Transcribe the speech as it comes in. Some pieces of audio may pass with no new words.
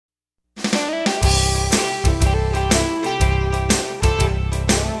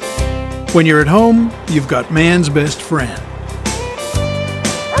When you're at home, you've got man's best friend.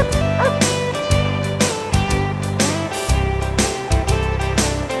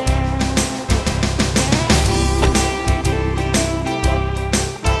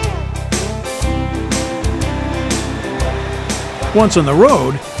 Once on the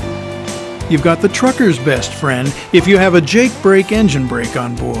road, you've got the trucker's best friend if you have a Jake Brake engine brake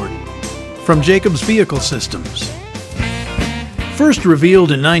on board. From Jacobs Vehicle Systems. First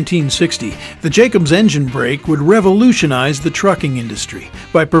revealed in 1960, the Jacobs engine brake would revolutionize the trucking industry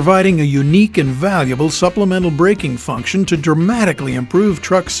by providing a unique and valuable supplemental braking function to dramatically improve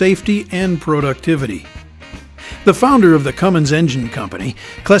truck safety and productivity. The founder of the Cummins Engine Company,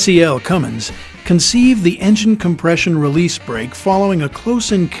 Clessie L. Cummins, conceived the engine compression release brake following a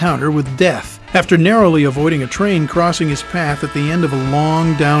close encounter with death after narrowly avoiding a train crossing his path at the end of a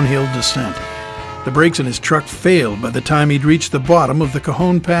long downhill descent. The brakes in his truck failed by the time he'd reached the bottom of the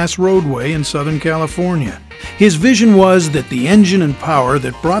Cajon Pass roadway in Southern California. His vision was that the engine and power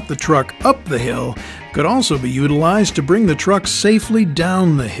that brought the truck up the hill could also be utilized to bring the truck safely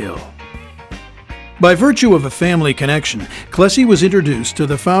down the hill. By virtue of a family connection, Clessie was introduced to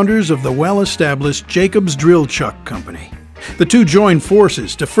the founders of the well-established Jacobs Drill Chuck Company. The two joined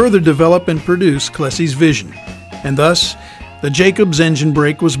forces to further develop and produce Clessie's vision, and thus, the Jacobs engine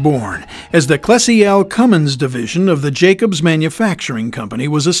brake was born, as the Clessie L. Cummins division of the Jacobs Manufacturing Company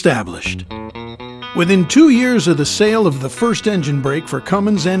was established. Within 2 years of the sale of the first engine brake for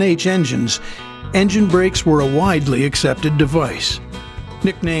Cummins NH engines, engine brakes were a widely accepted device.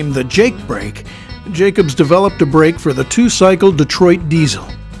 Nicknamed the Jake Brake, Jacobs developed a brake for the two-cycle Detroit diesel.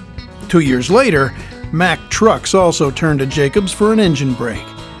 2 years later, Mack Trucks also turned to Jacobs for an engine brake.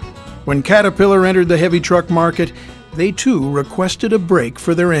 When Caterpillar entered the heavy truck market, they too requested a brake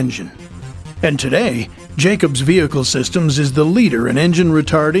for their engine. And today, Jacobs Vehicle Systems is the leader in engine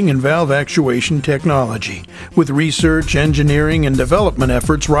retarding and valve actuation technology, with research, engineering, and development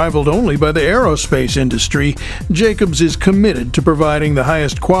efforts rivaled only by the aerospace industry. Jacobs is committed to providing the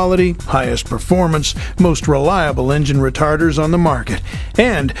highest quality, highest performance, most reliable engine retarders on the market,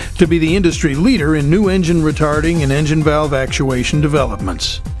 and to be the industry leader in new engine retarding and engine valve actuation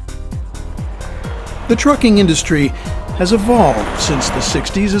developments. The trucking industry has evolved since the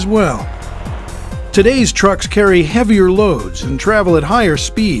 60s as well. Today's trucks carry heavier loads and travel at higher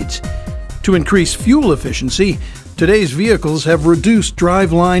speeds. To increase fuel efficiency, today's vehicles have reduced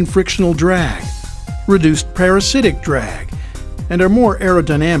driveline frictional drag, reduced parasitic drag, and are more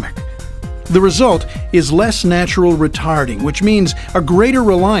aerodynamic. The result is less natural retarding, which means a greater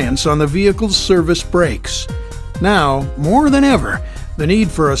reliance on the vehicle's service brakes. Now, more than ever, the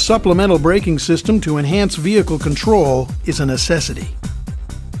need for a supplemental braking system to enhance vehicle control is a necessity.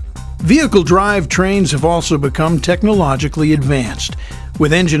 Vehicle drive trains have also become technologically advanced,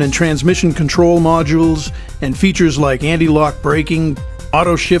 with engine and transmission control modules and features like anti-lock braking,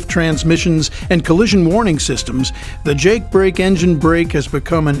 auto-shift transmissions, and collision warning systems. The Jake Brake engine brake has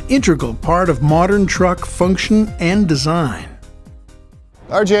become an integral part of modern truck function and design.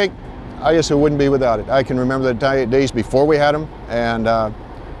 Our Jake, I guess it wouldn't be without it. I can remember the days before we had them, and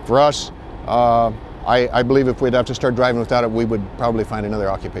for us, I believe if we'd have to start driving without it, we would probably find another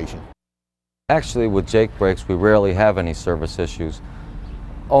occupation. Actually, with Jake brakes, we rarely have any service issues.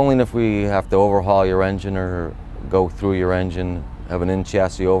 Only if we have to overhaul your engine or go through your engine, have an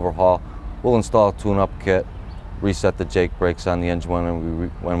in-chassis overhaul, we'll install a tune-up kit, reset the Jake brakes on the engine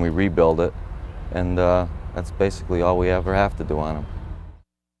when we rebuild it, and that's basically all we ever have to do on them.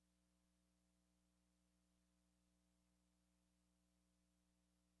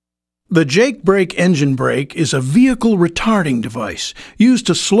 The Jake Brake engine brake is a vehicle retarding device used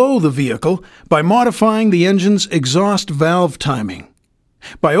to slow the vehicle by modifying the engine's exhaust valve timing.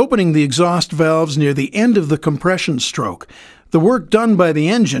 By opening the exhaust valves near the end of the compression stroke, the work done by the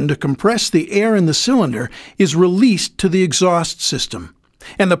engine to compress the air in the cylinder is released to the exhaust system,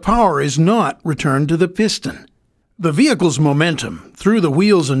 and the power is not returned to the piston. The vehicle's momentum through the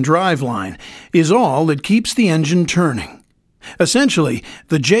wheels and driveline is all that keeps the engine turning. Essentially,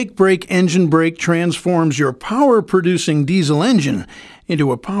 the Jake Brake engine brake transforms your power-producing diesel engine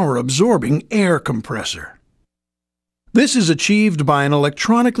into a power-absorbing air compressor. This is achieved by an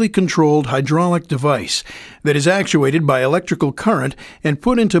electronically controlled hydraulic device that is actuated by electrical current and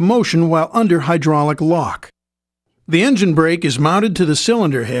put into motion while under hydraulic lock. The engine brake is mounted to the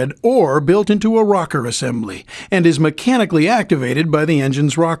cylinder head or built into a rocker assembly and is mechanically activated by the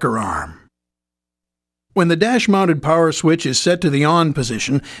engine's rocker arm. When the dash-mounted power switch is set to the on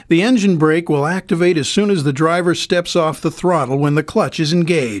position, the engine brake will activate as soon as the driver steps off the throttle when the clutch is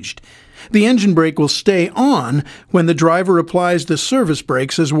engaged. The engine brake will stay on when the driver applies the service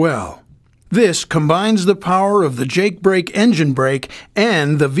brakes as well. This combines the power of the Jake brake engine brake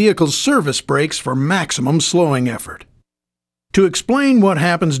and the vehicle's service brakes for maximum slowing effort. To explain what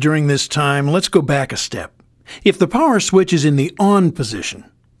happens during this time, let's go back a step. If the power switch is in the on position,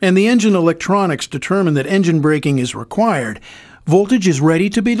 and the engine electronics determine that engine braking is required, voltage is ready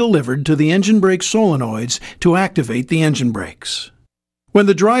to be delivered to the engine brake solenoids to activate the engine brakes. When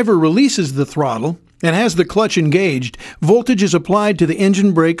the driver releases the throttle and has the clutch engaged, voltage is applied to the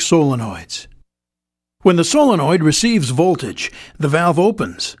engine brake solenoids. When the solenoid receives voltage, the valve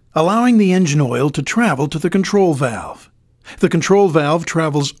opens, allowing the engine oil to travel to the control valve. The control valve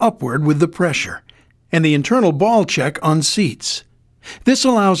travels upward with the pressure, and the internal ball check unseats. This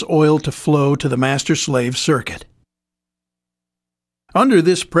allows oil to flow to the master-slave circuit. Under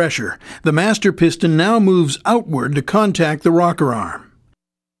this pressure, the master piston now moves outward to contact the rocker arm.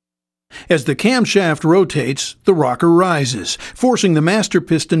 As the camshaft rotates, the rocker rises, forcing the master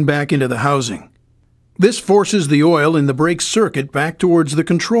piston back into the housing. This forces the oil in the brake circuit back towards the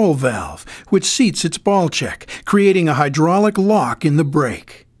control valve, which seats its ball check, creating a hydraulic lock in the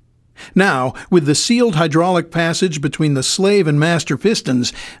brake. Now, with the sealed hydraulic passage between the slave and master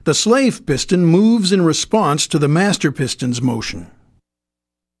pistons, the slave piston moves in response to the master piston's motion.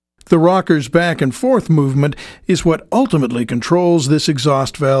 The rocker's back and forth movement is what ultimately controls this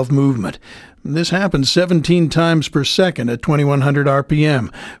exhaust valve movement. This happens 17 times per second at 2100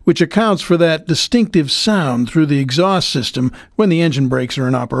 RPM, which accounts for that distinctive sound through the exhaust system when the engine brakes are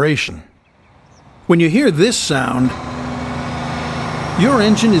in operation. When you hear this sound, your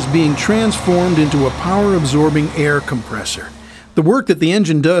engine is being transformed into a power-absorbing air compressor. The work that the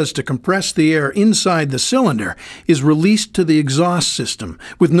engine does to compress the air inside the cylinder is released to the exhaust system,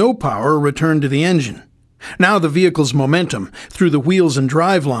 with no power returned to the engine. Now the vehicle's momentum, through the wheels and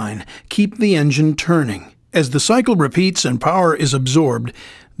driveline, keep the engine turning. As the cycle repeats and power is absorbed,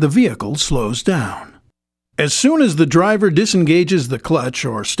 the vehicle slows down. As soon as the driver disengages the clutch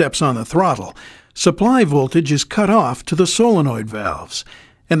or steps on the throttle, supply voltage is cut off to the solenoid valves,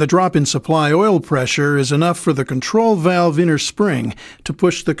 and the drop in supply oil pressure is enough for the control valve inner spring to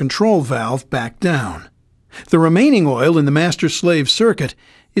push the control valve back down. The remaining oil in the master-slave circuit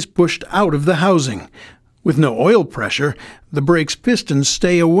is pushed out of the housing. With no oil pressure, the brake's pistons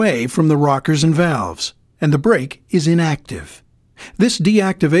stay away from the rockers and valves, and the brake is inactive. This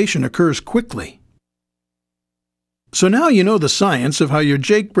deactivation occurs quickly. So now you know the science of how your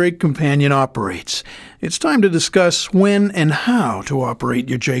Jake brake companion operates. It's time to discuss when and how to operate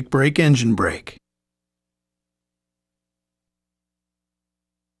your Jake brake engine brake.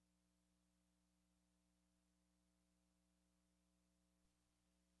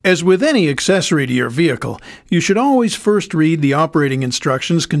 As with any accessory to your vehicle, you should always first read the operating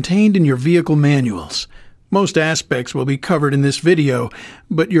instructions contained in your vehicle manuals. Most aspects will be covered in this video,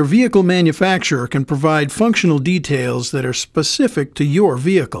 but your vehicle manufacturer can provide functional details that are specific to your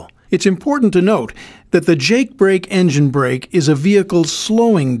vehicle. It's important to note that the Jake brake engine brake is a vehicle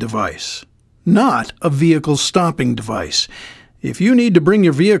slowing device, not a vehicle stopping device. If you need to bring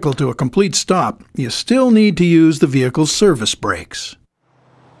your vehicle to a complete stop, you still need to use the vehicle's service brakes.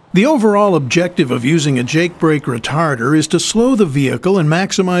 The overall objective of using a Jake brake retarder is to slow the vehicle and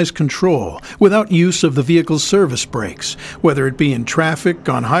maximize control without use of the vehicle's service brakes, whether it be in traffic,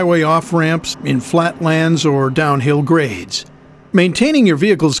 on highway off-ramps, in flatlands, or downhill grades. Maintaining your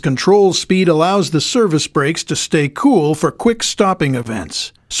vehicle's control speed allows the service brakes to stay cool for quick stopping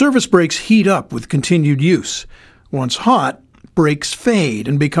events. Service brakes heat up with continued use. Once hot, brakes fade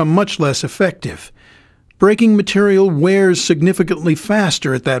and become much less effective. Braking material wears significantly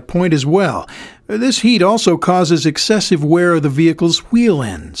faster at that point as well. This heat also causes excessive wear of the vehicle's wheel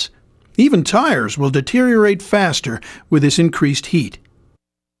ends. Even tires will deteriorate faster with this increased heat.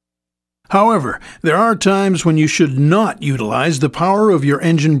 However, there are times when you should not utilize the power of your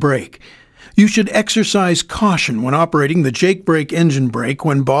engine brake. You should exercise caution when operating the Jake brake engine brake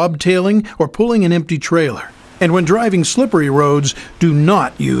when bobtailing or pulling an empty trailer. And when driving slippery roads, do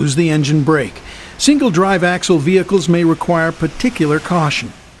not use the engine brake. Single drive axle vehicles may require particular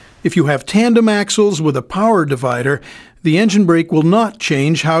caution. If you have tandem axles with a power divider, the engine brake will not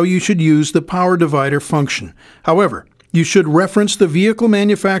change how you should use the power divider function. However, you should reference the vehicle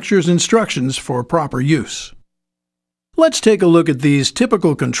manufacturer's instructions for proper use. Let's take a look at these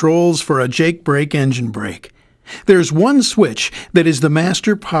typical controls for a Jake brake engine brake. There's one switch that is the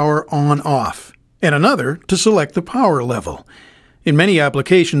master power on-off, and another to select the power level. In many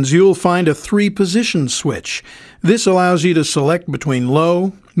applications, you'll find a 3-position switch. This allows you to select between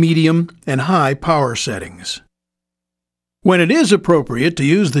low, medium, and high power settings. When it is appropriate to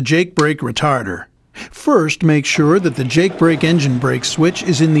use the Jake brake retarder, First, make sure that the Jake Brake engine brake switch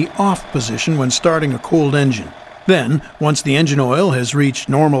is in the off position when starting a cold engine. Then, once the engine oil has reached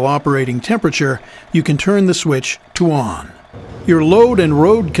normal operating temperature, you can turn the switch to on. Your load and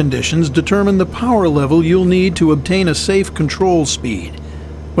road conditions determine the power level you'll need to obtain a safe control speed.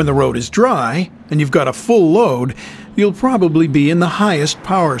 When the road is dry and you've got a full load, you'll probably be in the highest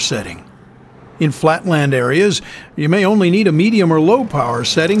power setting. In flatland areas, you may only need a medium or low power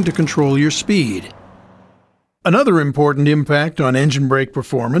setting to control your speed. Another important impact on engine brake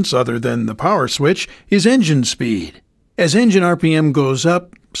performance, other than the power switch, is engine speed. As engine RPM goes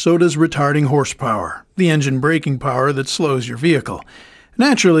up, so does retarding horsepower, the engine braking power that slows your vehicle.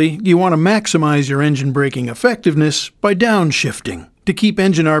 Naturally, you want to maximize your engine braking effectiveness by downshifting to keep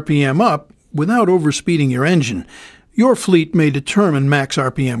engine RPM up without overspeeding your engine. Your fleet may determine max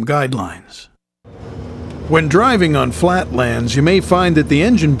RPM guidelines. When driving on flatlands, you may find that the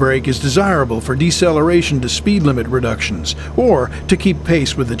engine brake is desirable for deceleration to speed limit reductions, or to keep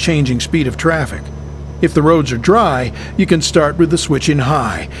pace with the changing speed of traffic. If the roads are dry, you can start with the switch in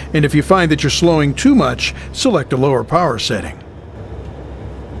high, and if you find that you're slowing too much, select a lower power setting.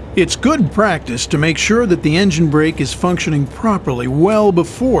 It's good practice to make sure that the engine brake is functioning properly well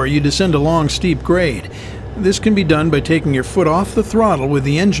before you descend a long, steep grade. This can be done by taking your foot off the throttle with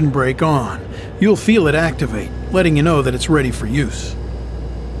the engine brake on. You'll feel it activate, letting you know that it's ready for use.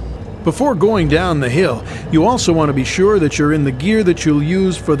 Before going down the hill, you also want to be sure that you're in the gear that you'll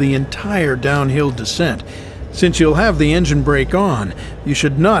use for the entire downhill descent. Since you'll have the engine brake on, you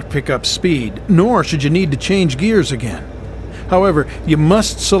should not pick up speed, nor should you need to change gears again. However, you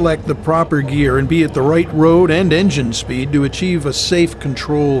must select the proper gear and be at the right road and engine speed to achieve a safe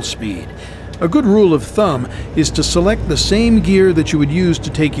control speed. A good rule of thumb is to select the same gear that you would use to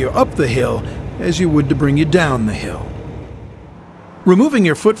take you up the hill as you would to bring you down the hill. Removing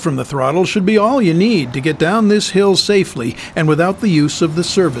your foot from the throttle should be all you need to get down this hill safely and without the use of the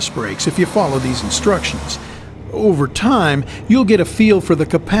service brakes if you follow these instructions. Over time, you'll get a feel for the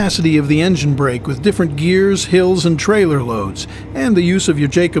capacity of the engine brake with different gears, hills, and trailer loads, and the use of your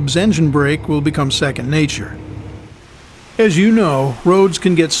Jacobs engine brake will become second nature. As you know, roads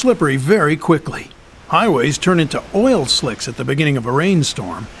can get slippery very quickly. Highways turn into oil slicks at the beginning of a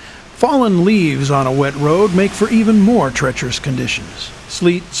rainstorm. Fallen leaves on a wet road make for even more treacherous conditions.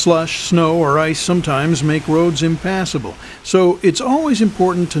 Sleet, slush, snow, or ice sometimes make roads impassable, so it's always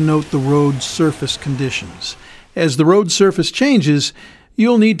important to note the road's surface conditions. As the road surface changes,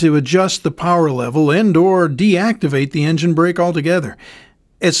 you'll need to adjust the power level and/or deactivate the engine brake altogether.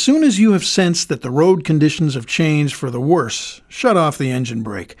 As soon as you have sensed that the road conditions have changed for the worse, shut off the engine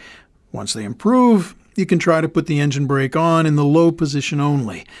brake. Once they improve, you can try to put the engine brake on in the low position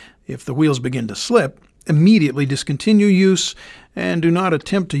only. If the wheels begin to slip, immediately discontinue use and do not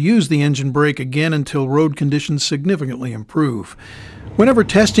attempt to use the engine brake again until road conditions significantly improve. Whenever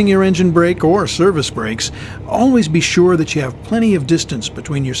testing your engine brake or service brakes, always be sure that you have plenty of distance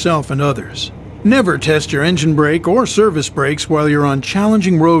between yourself and others. Never test your engine brake or service brakes while you're on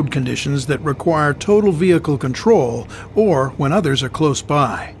challenging road conditions that require total vehicle control or when others are close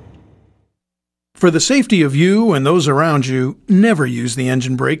by. For the safety of you and those around you, never use the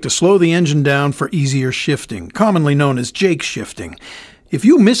engine brake to slow the engine down for easier shifting, commonly known as Jake shifting. If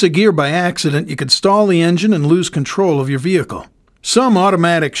you miss a gear by accident, you could stall the engine and lose control of your vehicle. Some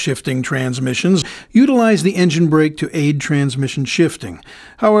automatic shifting transmissions utilize the engine brake to aid transmission shifting.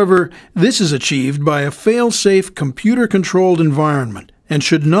 However, this is achieved by a fail-safe, computer-controlled environment and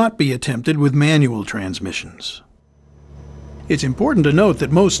should not be attempted with manual transmissions. It's important to note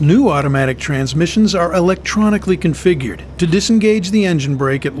that most new automatic transmissions are electronically configured to disengage the engine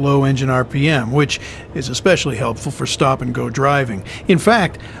brake at low engine RPM, which is especially helpful for stop-and-go driving. In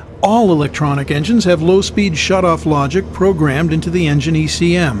fact, all electronic engines have low-speed shut-off logic programmed into the engine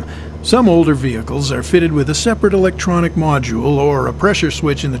ECM. Some older vehicles are fitted with a separate electronic module or a pressure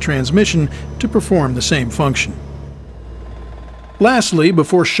switch in the transmission to perform the same function. Lastly,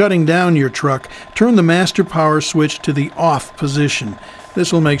 before shutting down your truck, turn the master power switch to the off position.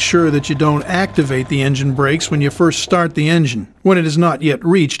 This will make sure that you don't activate the engine brakes when you first start the engine, when it has not yet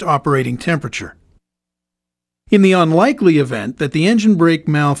reached operating temperature. In the unlikely event that the engine brake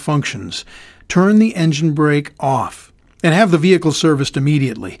malfunctions, turn the engine brake off and have the vehicle serviced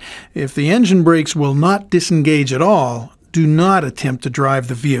immediately. If the engine brakes will not disengage at all, do not attempt to drive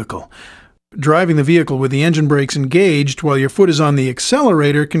the vehicle. Driving the vehicle with the engine brakes engaged while your foot is on the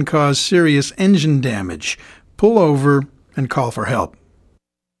accelerator can cause serious engine damage. Pull over and call for help.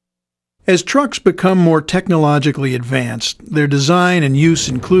 As trucks become more technologically advanced, their design and use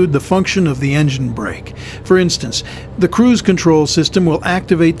include the function of the engine brake. For instance, the cruise control system will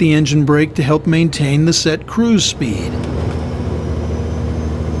activate the engine brake to help maintain the set cruise speed.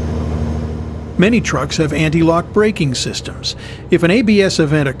 Many trucks have anti-lock braking systems. If an ABS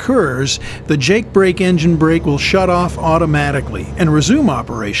event occurs, the Jake Brake engine brake will shut off automatically and resume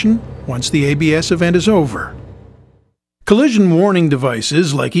operation once the ABS event is over. Collision warning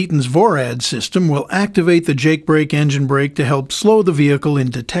devices like Eaton's VORAD system will activate the Jake Brake engine brake to help slow the vehicle in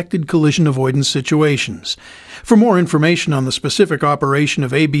detected collision avoidance situations. For more information on the specific operation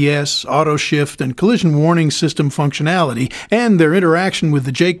of ABS, auto shift, and collision warning system functionality and their interaction with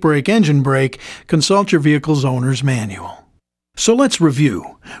the Jake Brake engine brake, consult your vehicle's owner's manual. So let's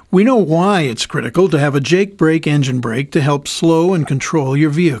review. We know why it's critical to have a Jake Brake engine brake to help slow and control your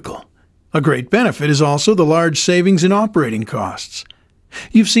vehicle. A great benefit is also the large savings in operating costs.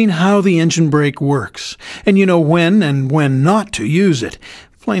 You've seen how the engine brake works, and you know when and when not to use it.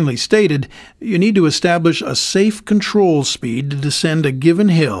 Plainly stated, you need to establish a safe control speed to descend a given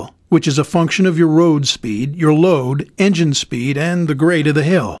hill, which is a function of your road speed, your load, engine speed, and the grade of the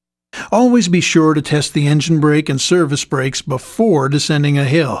hill. Always be sure to test the engine brake and service brakes before descending a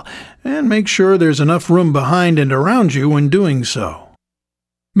hill, and make sure there's enough room behind and around you when doing so.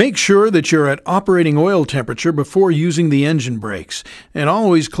 Make sure that you're at operating oil temperature before using the engine brakes, and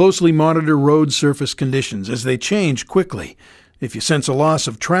always closely monitor road surface conditions as they change quickly. If you sense a loss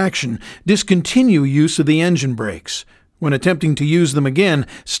of traction, discontinue use of the engine brakes. When attempting to use them again,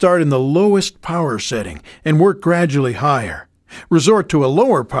 start in the lowest power setting and work gradually higher. Resort to a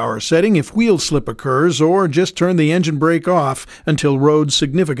lower power setting if wheel slip occurs, or just turn the engine brake off until roads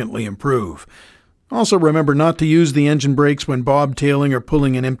significantly improve. Also remember not to use the engine brakes when bobtailing or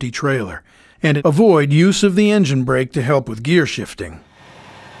pulling an empty trailer, and avoid use of the engine brake to help with gear shifting.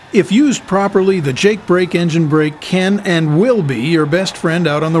 If used properly, the Jake Brake engine brake can and will be your best friend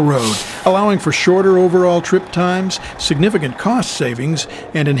out on the road, allowing for shorter overall trip times, significant cost savings,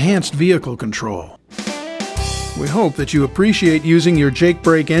 and enhanced vehicle control. We hope that you appreciate using your Jake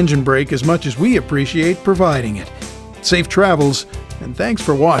Brake engine brake as much as we appreciate providing it. Safe travels, and thanks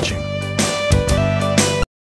for watching.